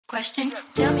Question,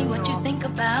 tell me what you think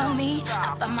about me.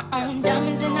 I buy my own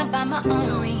diamonds and I buy my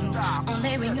own rings.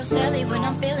 Only ring your celly when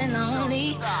I'm feeling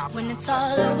lonely. When it's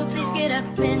all over, please get up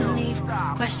and leave.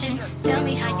 Question, tell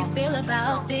me how you feel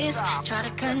about this. Try to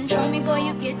control me, boy,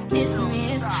 you get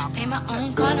dismissed. Pay my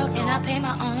own car note and I pay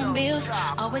my own bills.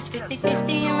 Always 50-50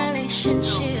 in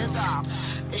relationships.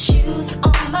 The shoes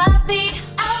on my feet,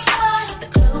 the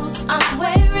clothes I'm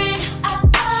wearing,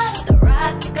 the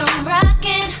rock I'm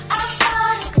rocking.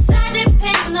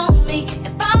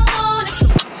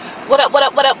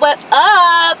 What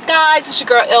up, guys? It's your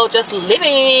girl L, just living,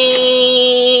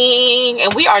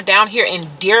 and we are down here in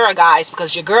Dira, guys,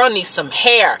 because your girl needs some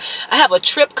hair. I have a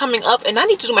trip coming up and I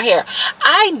need to do my hair.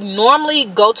 I normally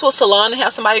go to a salon and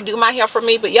have somebody do my hair for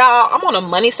me, but y'all, I'm on a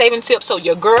money saving tip, so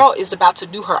your girl is about to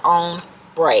do her own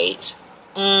braids.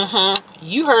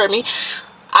 You heard me.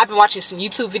 I've been watching some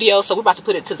YouTube videos, so we're about to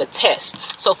put it to the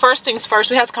test. So first things first,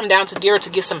 we have to come down to Dira to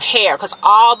get some hair, because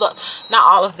not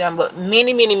all of them, but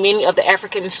many of the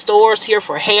African stores here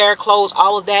for hair, clothes,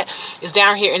 all of that is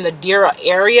down here in the Dira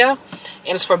area,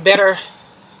 and it's for better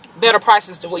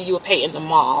prices than what you would pay in the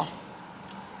mall.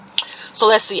 So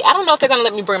let's see. I don't know if they're gonna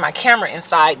let me bring my camera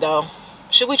inside though.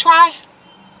 Should we try?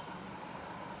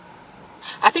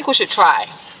 I think we should try.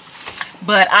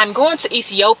 But I'm going to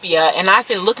Ethiopia, and I've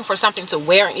been looking for something to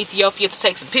wear in Ethiopia to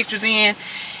take some pictures in.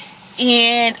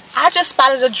 And I just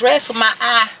spotted a dress with my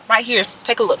eye right here.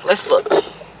 Take a look. Let's look.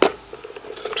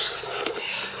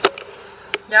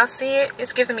 Y'all see it?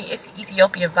 It's giving me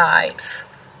Ethiopia vibes.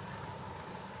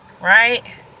 Right?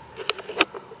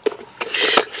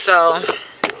 So,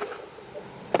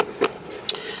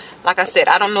 like I said,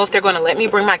 I don't know if they're going to let me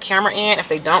bring my camera in. If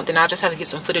they don't, then I'll just have to get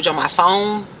some footage on my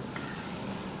phone.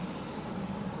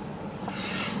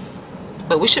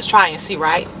 But we should try and see,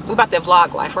 right? We're about that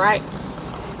vlog life, right?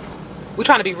 We're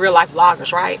trying to be real life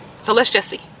vloggers, right? So let's just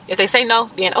see. If they say no,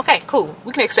 then okay, cool.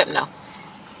 We can accept no.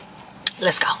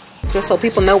 Let's go. Just so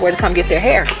people know where to come get their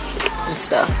hair and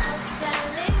stuff.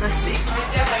 Let's see.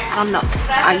 I don't know.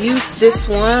 I used this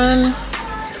one,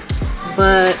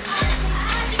 but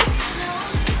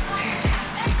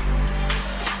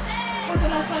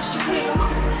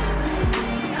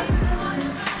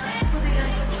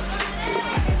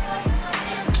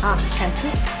can't see.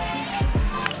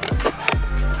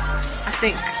 I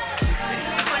think.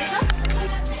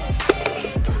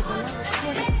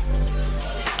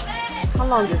 How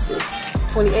long is this?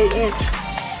 28 inch.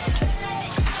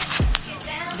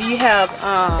 Do you have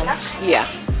yeah.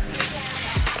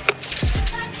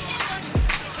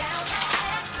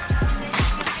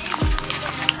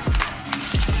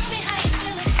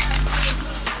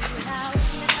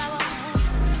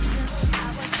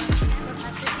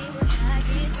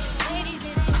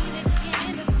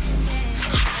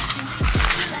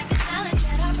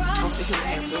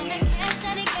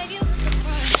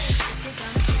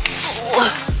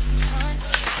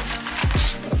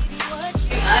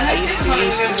 I used to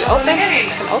use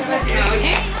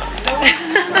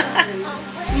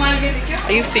I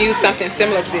used to use something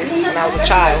similar to this when I was a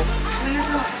child.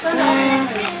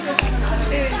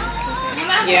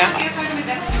 Yeah.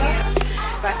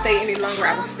 If I stay any longer,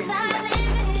 I will spend too much.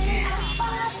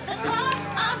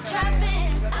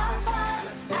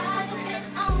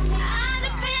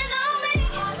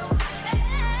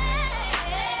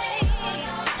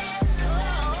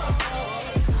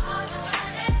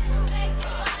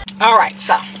 All right,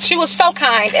 so she was so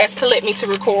kind as to let me to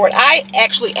record. I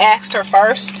actually asked her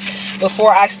first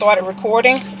before I started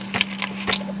recording.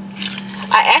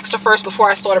 I asked her first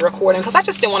before I started recording because I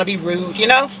just didn't want to be rude, you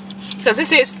know, because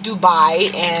this is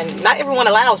Dubai and not everyone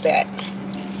allows that.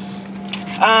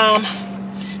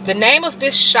 The name of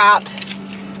this shop,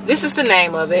 this is the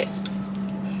name of it.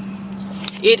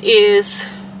 It is,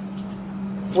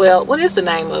 well, what is the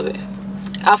name of it?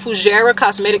 Al-Fujairah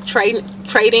Cosmetic Trading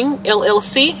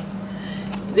LLC.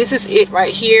 This is it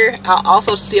right here. I'll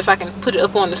also see if I can put it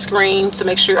up on the screen to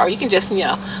make sure, or you can just, you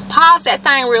know, pause that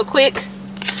thing real quick.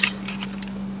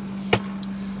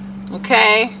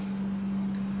 Okay.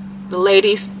 The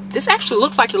ladies, this actually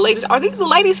looks like the ladies. Are these the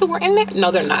ladies who were in there?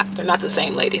 No, they're not. They're not the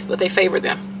same ladies, but they favor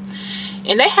them.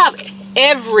 And they have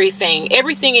everything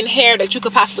in hair that you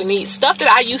could possibly need. Stuff that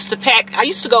I used to pack. I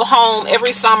used to go home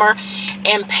every summer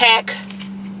and pack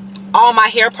all my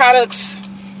hair products.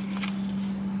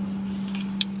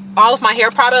 All of my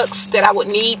hair products that I would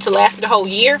need to last me the whole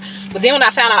year. But then when I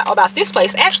found out about this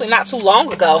place, actually not too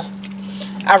long ago,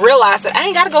 I realized that I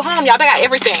ain't got to go home, y'all. They got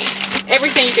everything.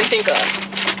 Everything you can think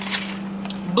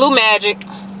of. Blue Magic.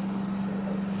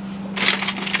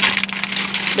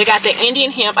 They got the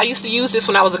Indian hemp. I used to use this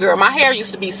when I was a girl. My hair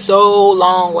used to be so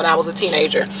long when I was a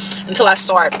teenager until I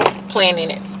started playing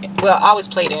in it. Well, I always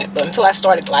played in it, but until I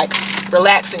started like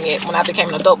relaxing it when I became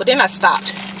an adult. But then I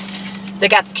stopped. They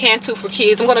got the Cantu for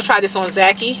kids. I'm going to try this on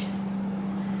Zachy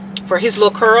for his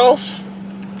little curls.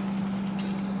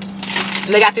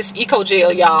 And they got this Eco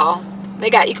Gel, y'all. They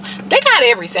got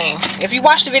everything. If you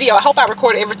watched the video, I hope I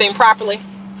recorded everything properly.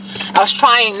 I was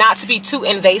trying not to be too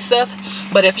invasive.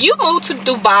 But if you move to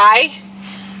Dubai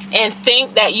and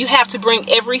think that you have to bring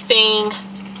everything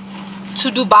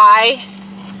to Dubai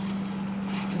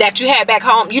that you had back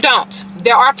home, you don't.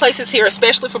 There are places here,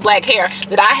 especially for black hair,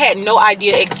 that I had no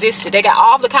idea existed. They got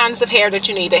all the kinds of hair that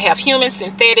you need. They have human,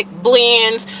 synthetic,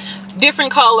 blends,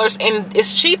 different colors, and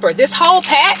it's cheaper. This whole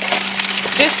pack,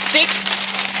 this is six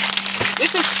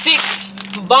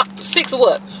what?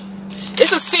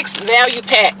 It's a 6 value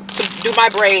pack to do my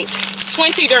braids.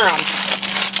 20 dirhams.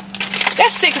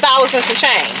 That's $6 and some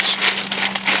change.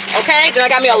 Okay, then I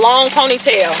got me a long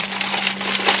ponytail.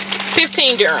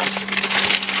 15 dirhams.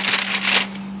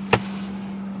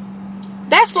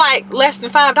 That's like less than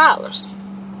 $5.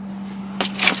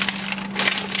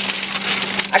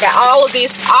 I got all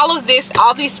these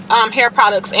hair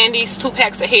products and these 2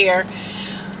 packs of hair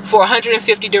for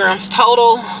 150 dirhams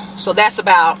total. So that's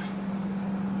about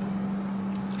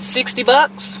 60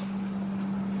 bucks.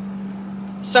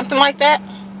 Something like that.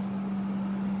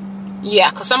 Yeah,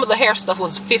 because some of the hair stuff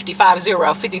was 50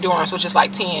 dirhams, which is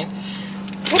like 10.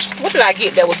 What did I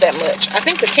get that was that much? I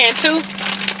think the Cantu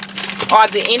or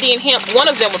the Indian hemp, one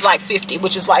of them was like 50,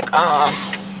 which is like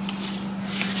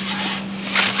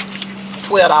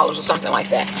 $12 or something like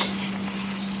that.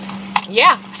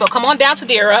 Yeah, so come on down to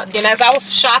Dira. Then as I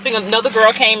was shopping, another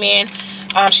girl came in.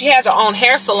 She has her own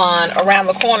hair salon around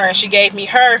the corner, and she gave me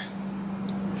her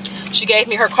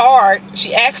card.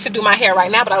 She asked to do my hair right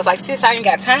now, but I was like, sis, I ain't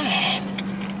got time.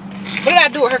 What did I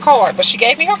do with her card? But she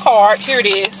gave me her card. Here it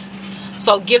is.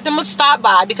 So give them a stop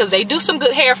by, because they do some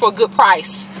good hair for a good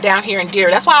price down here in Dira.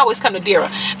 That's why I always come to Dira.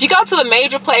 If you go to the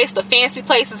major place, the fancy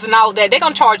places and all of that, they're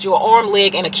going to charge you an arm,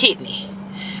 leg, and a kidney.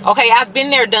 Okay, I've been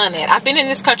there, done that. I've been in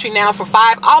this country now for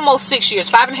almost 6 years,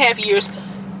 5.5 years,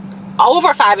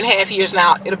 over 5.5 years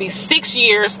now. It'll be 6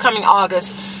 years coming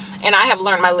August, and I have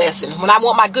learned my lesson. When I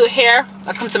want my good hair,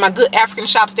 I come to my good African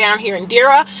shops down here in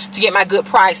Dira to get my good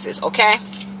prices, okay?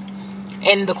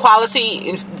 And the quality,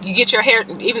 if you get your hair,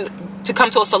 even to come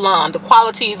to a salon, the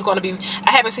quality is going to be,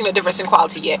 I haven't seen a difference in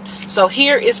quality yet. So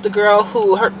here is the girl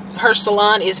who, her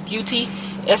salon is Beauty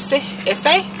Essie,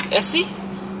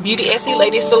 Beauty Essie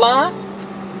Ladies Salon.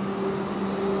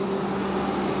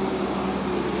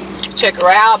 Check her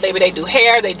out, baby. They do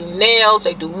hair, they do nails,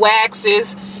 they do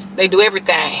waxes, they do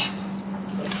everything.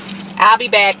 I'll be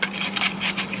back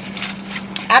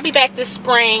this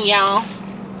spring, y'all.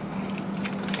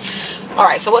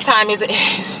 Alright, so what time is it?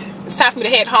 It's time for me to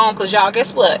head home, because y'all,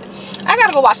 guess what? I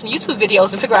gotta go watch some YouTube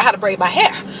videos and figure out how to braid my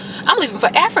hair. I'm leaving for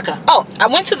Africa. Oh, I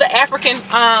went to the African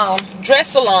dress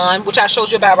salon, which I showed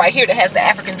you about right here, that has the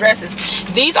African dresses.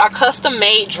 These are custom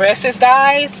made dresses,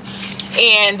 guys.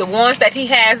 And the ones that he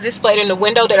has displayed in the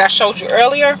window that I showed you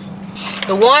earlier,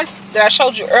 the ones that I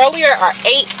showed you earlier are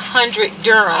 800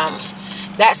 dirhams.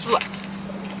 That's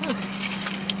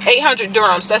 800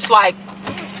 dirhams. That's like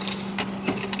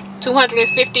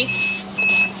 250,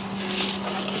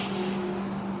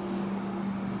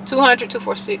 200,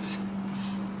 246.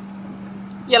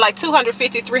 Yeah, like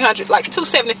 250, 300, like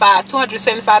 275,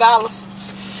 $275.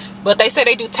 But they say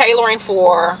they do tailoring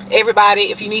for everybody.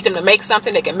 If you need them to make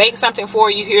something, they can make something for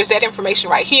you. Here's that information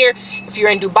right here. If you're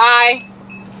in Dubai,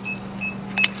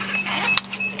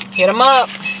 hit them up.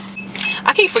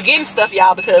 I keep forgetting stuff,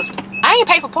 y'all, because I ain't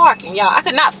pay for parking, y'all. I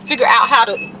could not figure out how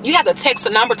to, you have to text a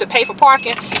number to pay for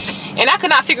parking. And I could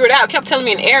not figure it out. It kept telling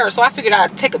me an error. So I figured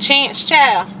I'd take a chance,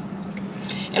 child.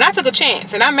 And I took a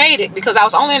chance, and I made it, because I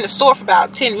was only in the store for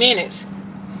about 10 minutes.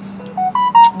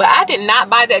 But I did not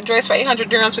buy that dress for 800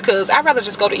 dirhams, because I'd rather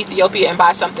just go to Ethiopia and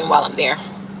buy something while I'm there.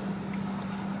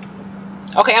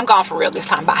 Okay, I'm gone for real this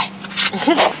time. Bye.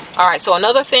 Alright, so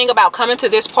another thing about coming to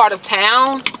this part of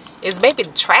town is maybe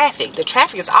the traffic. The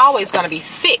traffic is always going to be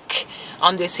thick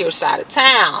on this here side of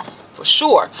town, for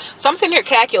sure. So I'm sitting here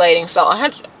calculating. So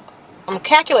I'm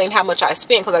calculating how much I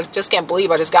spent, because I just can't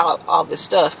believe I just got all this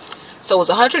stuff. So it was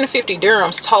 150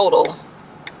 dirhams total,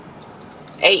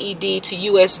 AED to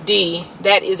USD.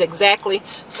 That is exactly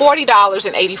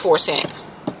 $40.84.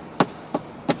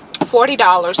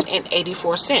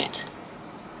 $40.84.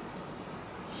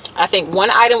 I think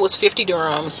one item was 50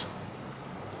 dirhams,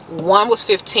 one was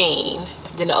 15.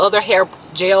 Then the other hair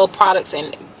gel products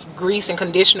and grease and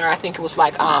conditioner, I think it was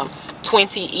like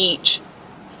 20 each.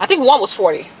 I think one was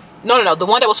 40. No, the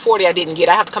one that was 40 I didn't get.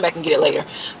 I have to come back and get it later.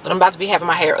 But I'm about to be having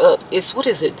my hair up. It's, what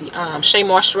is it? The Shea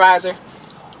Moisturizer.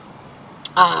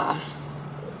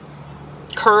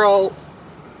 Curl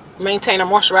maintainer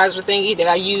moisturizer thingy that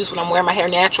I use when I'm wearing my hair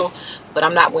natural. But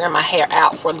I'm not wearing my hair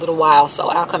out for a little while. So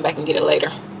I'll come back and get it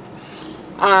later.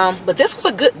 But this was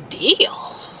a good deal.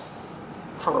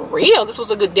 For real, this was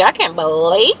a good deal. I can't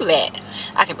believe it.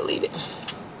 I can believe it.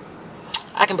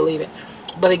 I can believe it.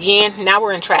 But again, now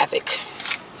we're in traffic.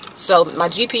 So my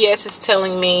GPS is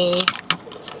telling me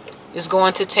it's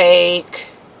going to take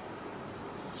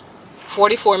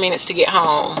 44 minutes to get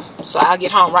home. So I'll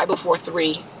get home right before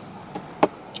 3,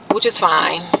 which is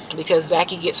fine because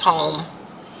Zachy gets home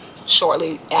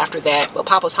shortly after that. But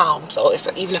Papa's home, so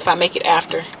even if I make it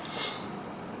after,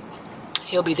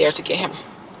 he'll be there to get him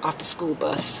off the school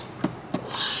bus.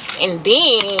 And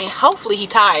then hopefully he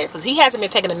tired because he hasn't been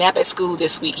taking a nap at school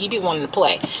this week. He be wanting to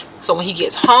play. So when he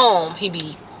gets home, he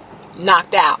be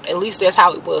knocked out. At least that's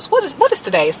how it was. What is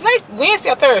today? Is today Wednesday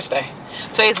or Thursday?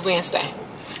 Today's Wednesday.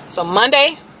 So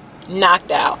Monday, knocked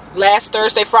out. Last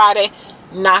Thursday, Friday,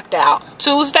 knocked out.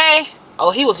 Tuesday, oh,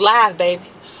 he was live, baby.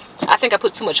 I think I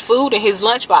put too much food in his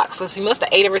lunchbox because he must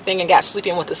have ate everything and got sleepy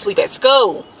and went to sleep at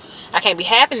school. I can't be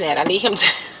having that. I need him to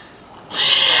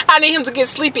I need him to get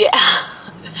sleepy.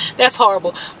 That's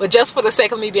horrible. But just for the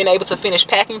sake of me being able to finish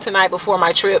packing tonight before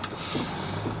my trip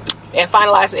and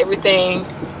finalizing everything,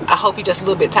 I hope he's just a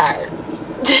little bit tired.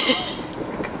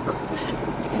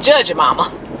 Judge it, mama.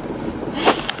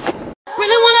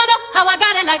 Really wanna know how I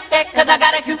got it like that? Cause I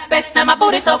got a cute face and my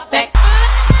booty so fat.